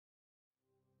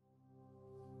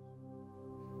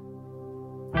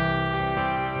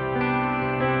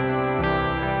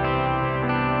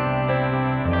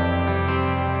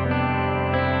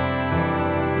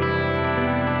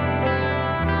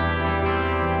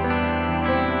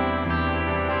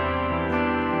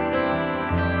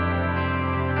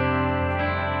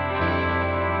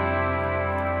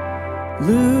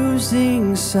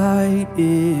losing sight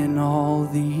in all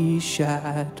these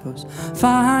shadows,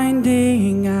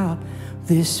 finding out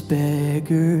this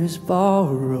beggar's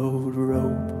borrowed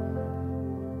robe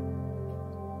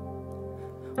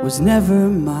was never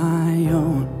my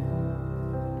own.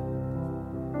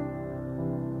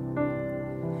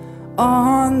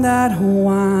 On that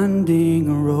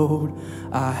winding road,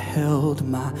 I held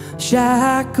my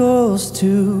shackles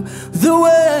to the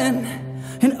wind,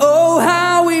 and oh,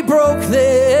 how we broke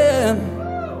them.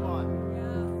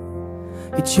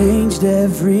 It changed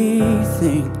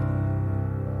everything.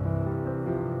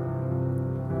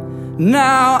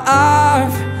 Now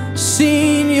I've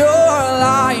seen your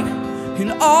light in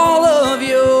all of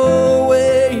your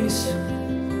ways.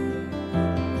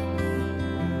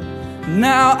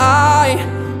 Now I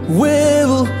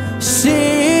will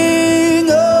sing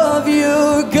of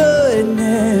your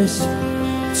goodness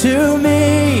to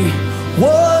me.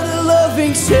 What a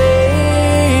loving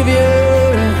Savior.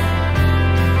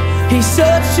 He's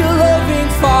such a loving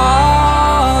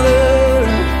Father.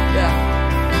 Yeah.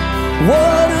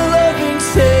 What a loving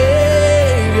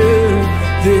Savior.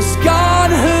 This God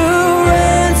who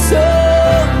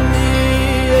ransomed me.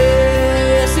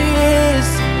 Yes, He is.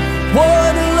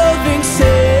 What a loving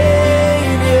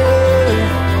Savior.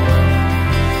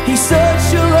 He's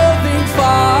such a loving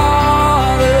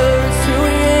Father. It's who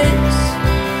He is.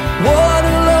 What a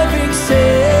loving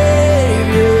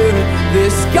Savior.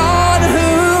 This God who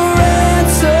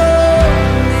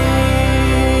ransomed me.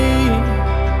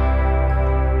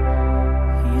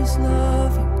 He's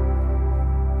loving.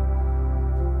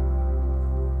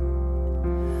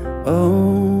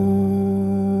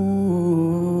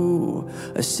 Oh,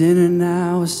 a sinner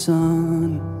now a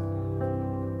son.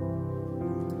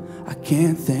 I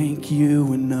can't thank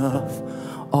you enough.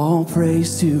 All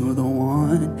praise to the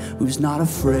one who's not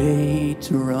afraid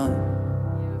to run.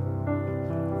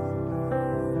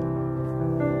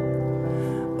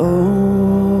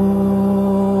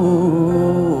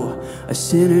 Oh, a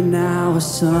sinner now a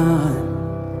son.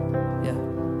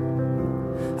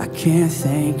 I can't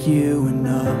thank you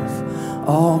enough.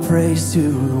 All praise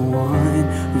to the one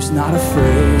who's not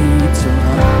afraid to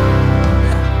run.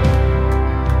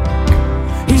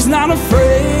 He's not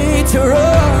afraid to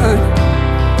run.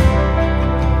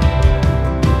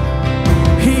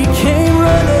 He came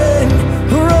running,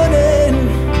 running.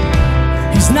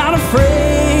 He's not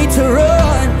afraid to run.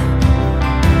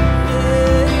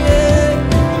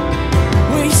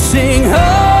 We sing, oh,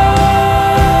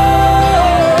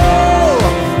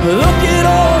 look at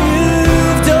all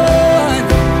you've done.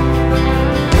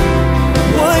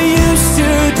 What used to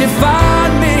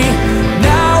define me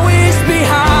now is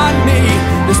behind me.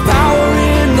 There's power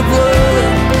in the blood.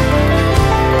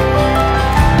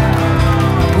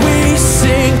 We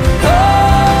sing, oh,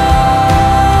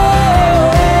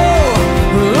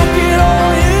 look at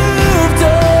all you've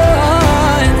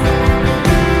done.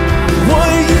 What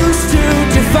used to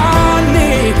define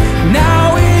me now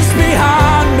is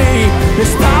behind me.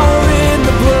 There's power in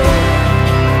the blood.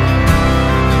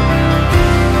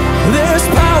 There's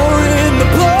power in the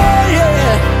blood,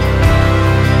 yeah.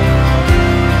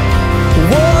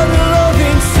 What a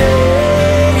loving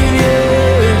Savior.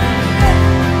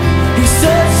 He's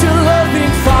such a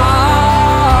loving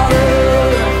Father.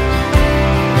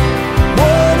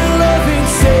 What a loving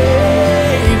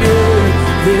Savior.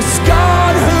 This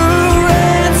God who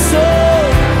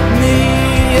ransomed me.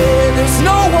 Yeah, there's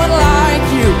no one like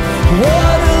you.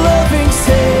 What a loving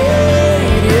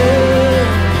Savior.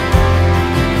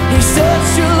 He's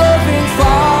such a loving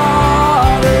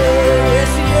Father.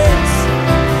 Yes, He is.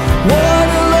 What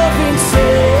a loving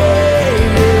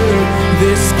Savior.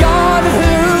 This God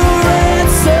who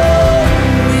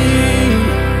ransomed me.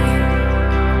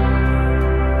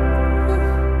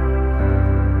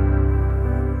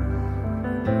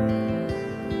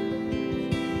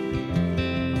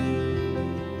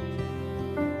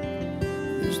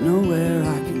 There's nowhere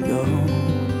I can go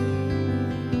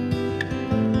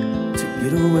to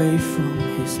get away from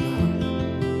His love.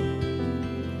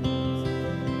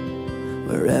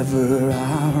 Wherever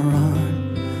I run,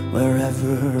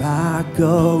 wherever I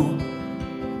go,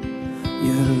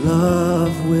 your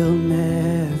love will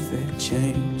never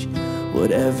change.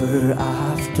 Whatever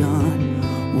I've done,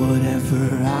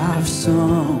 whatever I've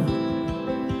sown,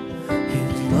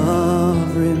 His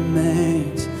love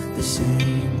remains the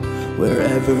same.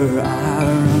 Wherever I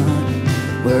run,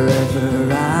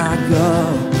 wherever I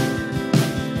go,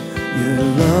 your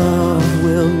love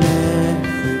will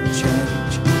never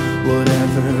change.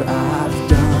 Whatever I've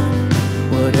done,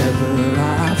 whatever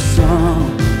I've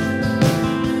sown,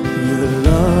 your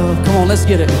love, come on, let's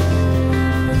get it.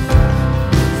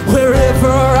 Wherever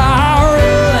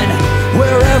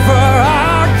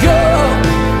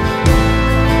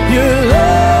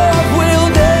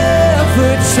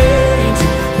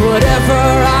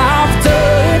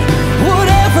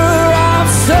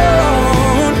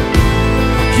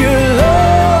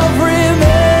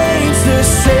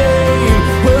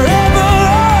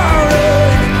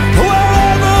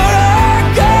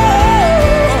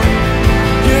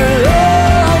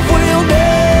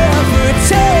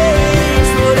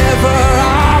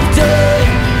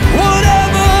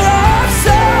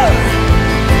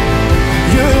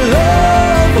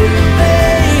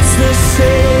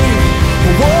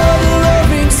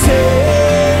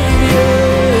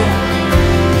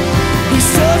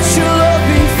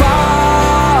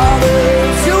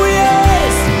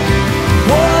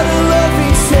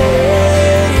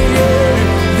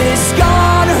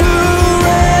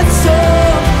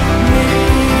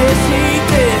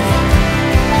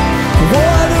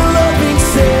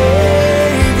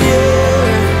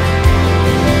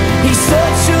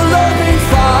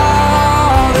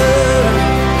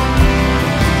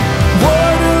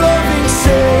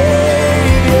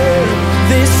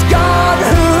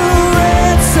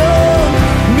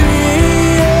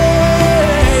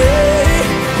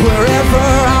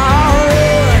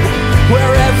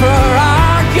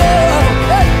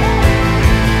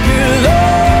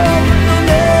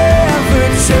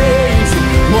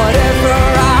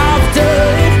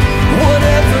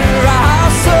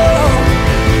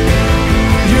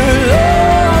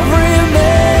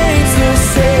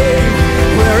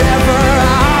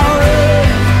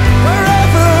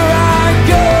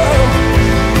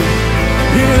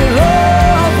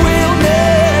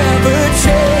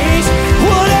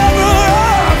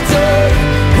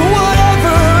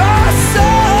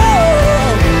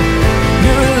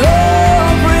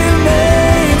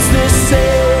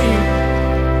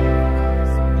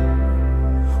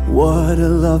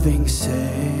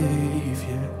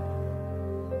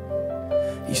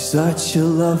such a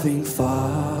loving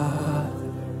Father.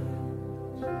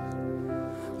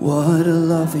 What a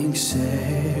loving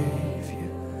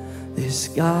Savior, this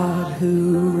God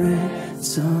who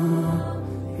ransomed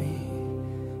me.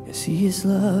 Yes, He is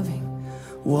loving.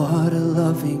 What a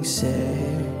loving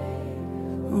Savior.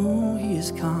 Oh, He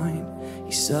is kind.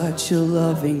 He's such a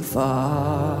loving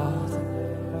Father.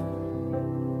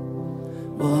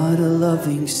 What a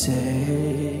loving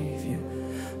Savior,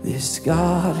 this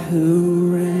God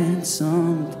who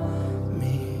ransomed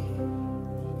me.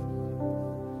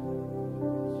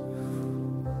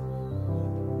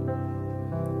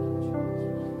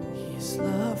 He is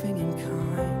loving and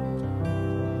kind.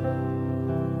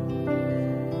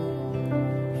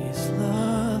 He is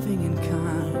loving and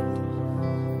kind.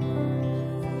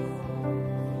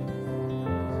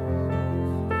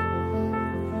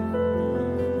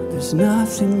 There's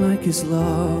nothing like His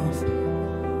love.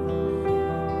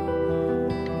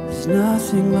 There's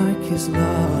nothing like His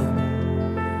love.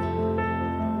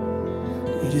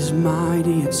 It is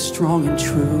mighty and strong and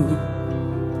true.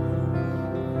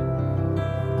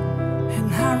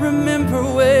 And I remember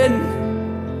when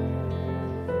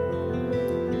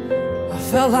I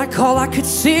felt like all I could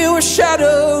see were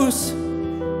shadows,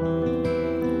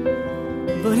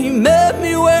 but He met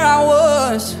me where I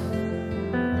was.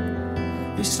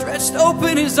 He stretched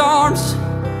open His arms.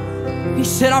 He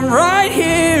said, I'm right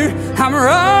here, I'm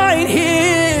right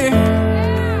here.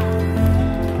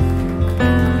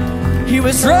 He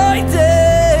was right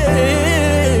there.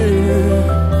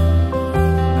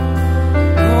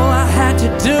 All I had to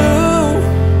do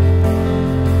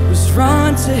was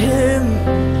run to Him.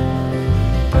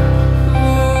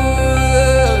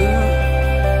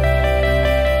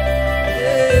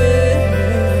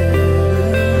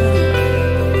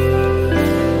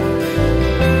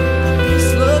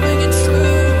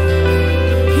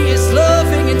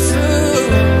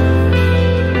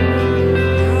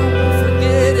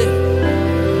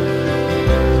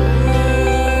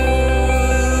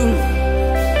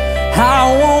 I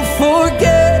won't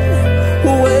forget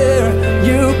where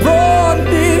You brought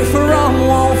me from.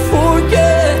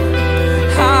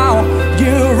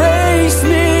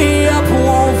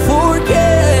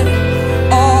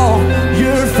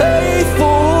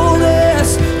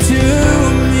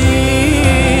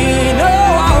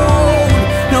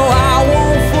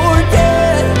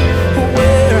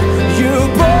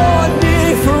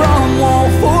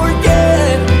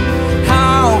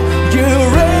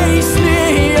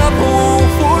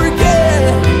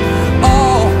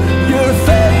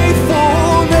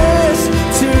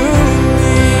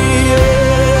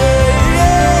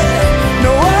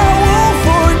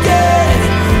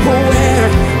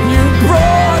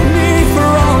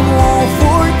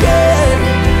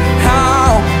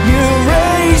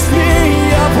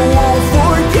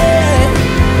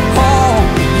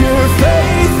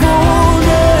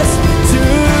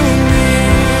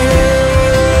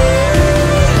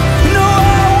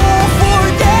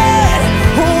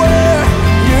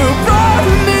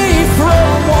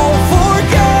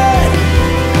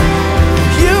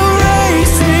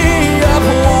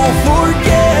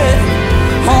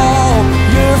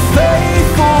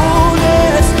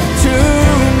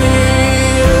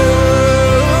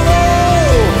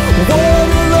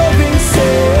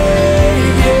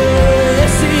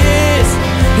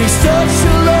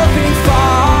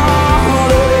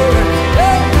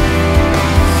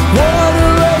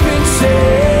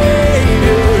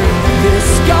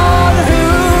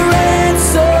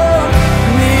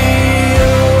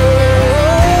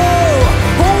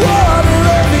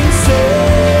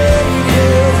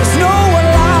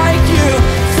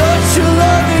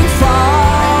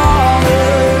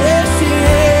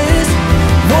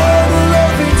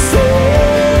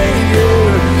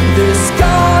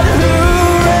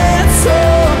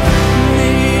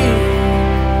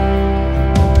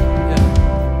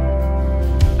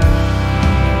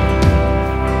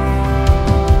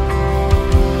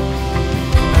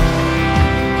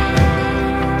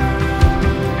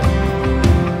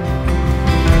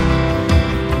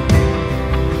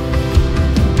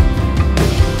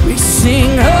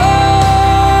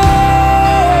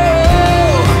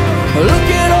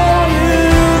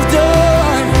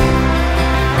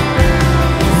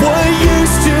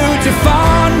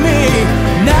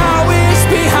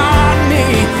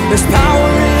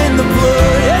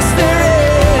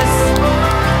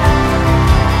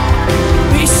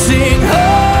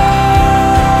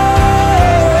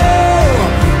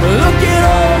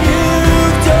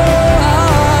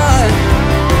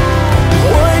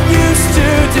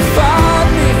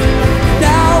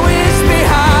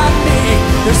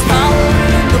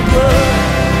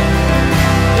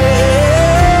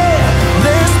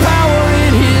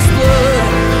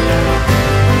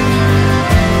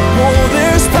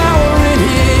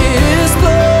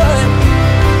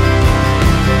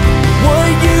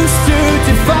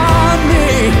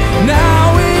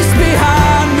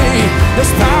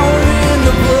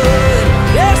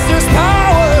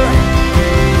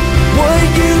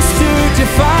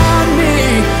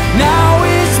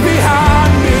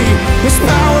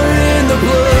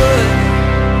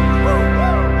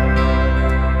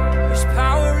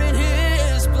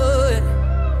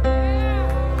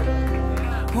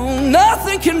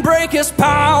 can break his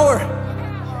power.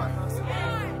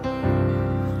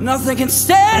 Nothing can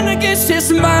stand against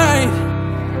his might.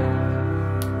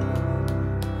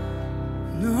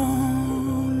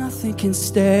 No, nothing can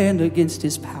stand against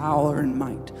his power and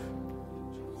might.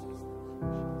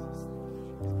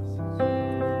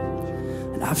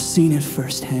 And I've seen it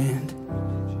firsthand.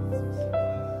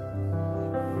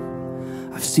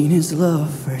 I've seen his love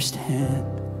firsthand.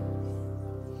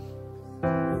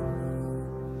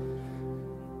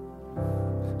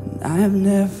 And I have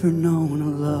never known a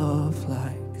love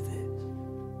like this.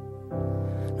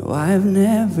 No, I have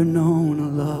never known a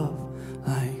love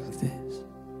like this.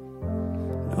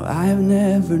 No, I have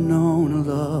never known a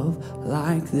love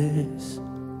like this.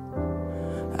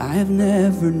 I have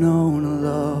never known a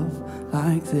love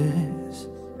like this.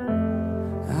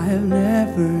 I have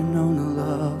never known a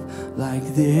love like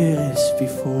this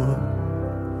before.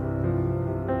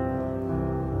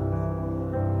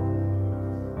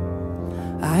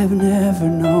 I have never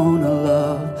known a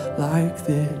love like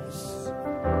this.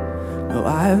 No,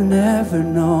 I have never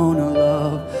known a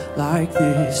love like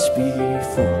this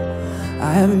before.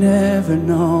 I have never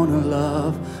known a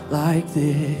love like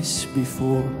this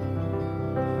before.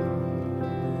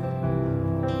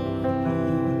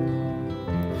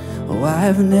 Oh, I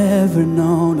have never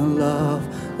known a love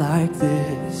like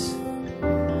this.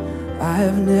 I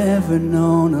have never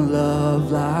known a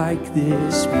love like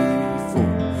this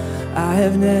before. I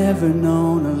have never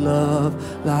known a love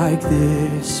like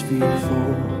this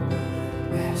before.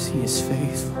 Yes, he is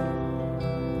faithful.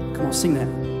 Come on, sing that.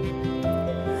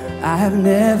 I have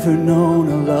never known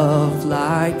a love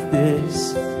like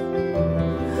this.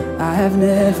 I have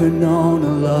never known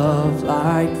a love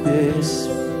like this.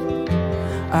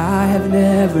 I have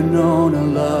never known a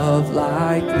love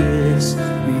like this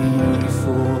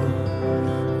before.